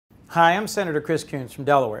Hi, I'm Senator Chris Coons from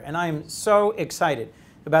Delaware, and I am so excited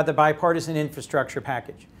about the bipartisan infrastructure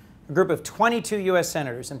package. A group of 22 U.S.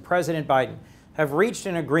 senators and President Biden have reached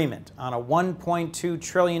an agreement on a $1.2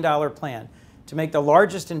 trillion plan to make the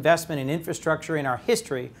largest investment in infrastructure in our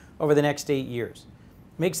history over the next 8 years.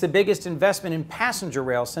 It makes the biggest investment in passenger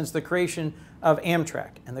rail since the creation of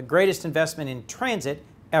Amtrak and the greatest investment in transit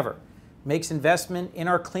ever. It makes investment in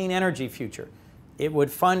our clean energy future. It would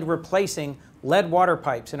fund replacing lead water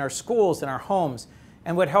pipes in our schools and our homes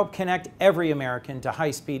and would help connect every American to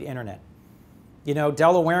high-speed internet. You know,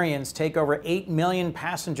 Delawareans take over 8 million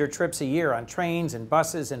passenger trips a year on trains and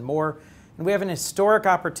buses and more, and we have an historic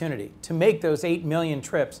opportunity to make those 8 million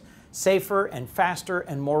trips safer and faster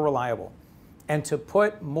and more reliable, and to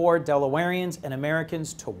put more Delawareans and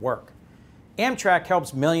Americans to work. Amtrak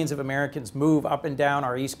helps millions of Americans move up and down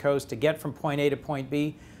our East Coast to get from point A to point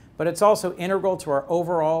B, but it's also integral to our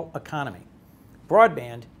overall economy.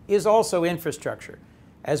 Broadband is also infrastructure.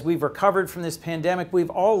 As we've recovered from this pandemic, we've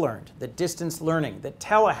all learned that distance learning, that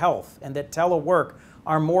telehealth, and that telework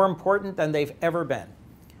are more important than they've ever been.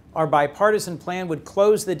 Our bipartisan plan would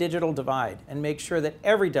close the digital divide and make sure that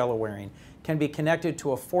every Delawarean can be connected to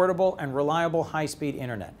affordable and reliable high-speed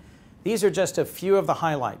internet. These are just a few of the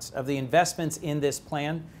highlights of the investments in this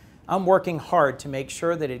plan. I'm working hard to make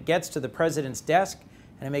sure that it gets to the President's desk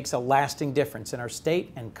and it makes a lasting difference in our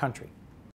state and country.